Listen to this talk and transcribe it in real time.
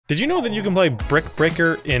Did you know that you can play Brick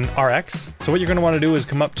Breaker in RX? So what you're going to want to do is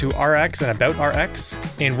come up to RX and About RX.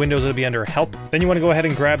 In Windows it'll be under Help. Then you want to go ahead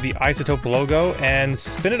and grab the iZotope logo and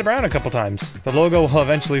spin it around a couple times. The logo will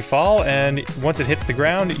eventually fall, and once it hits the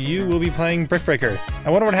ground, you will be playing Brick Breaker. I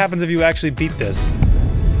wonder what happens if you actually beat this.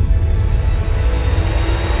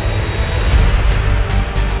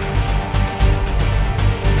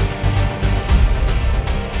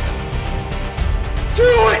 Do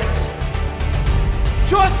it!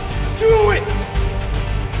 Just do it!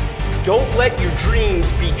 Don't let your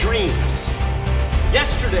dreams be dreams.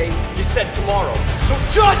 Yesterday, you said tomorrow. So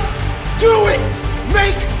just do it!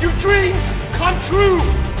 Make your dreams come true!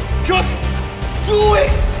 Just do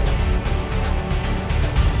it!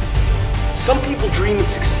 Some people dream of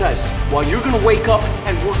success while you're gonna wake up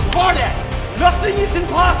and work hard at it. Nothing is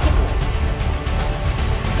impossible.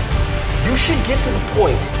 You should get to the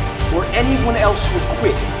point where anyone else would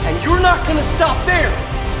quit, and you're not gonna stop there.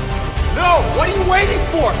 No, what are you waiting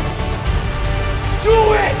for?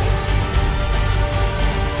 Do it!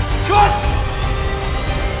 Just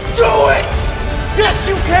do it! Yes,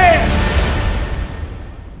 you can!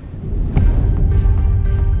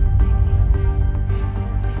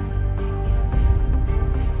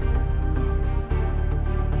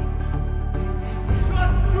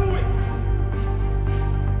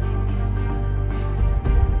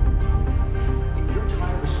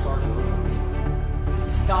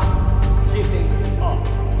 Stop giving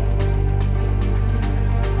up.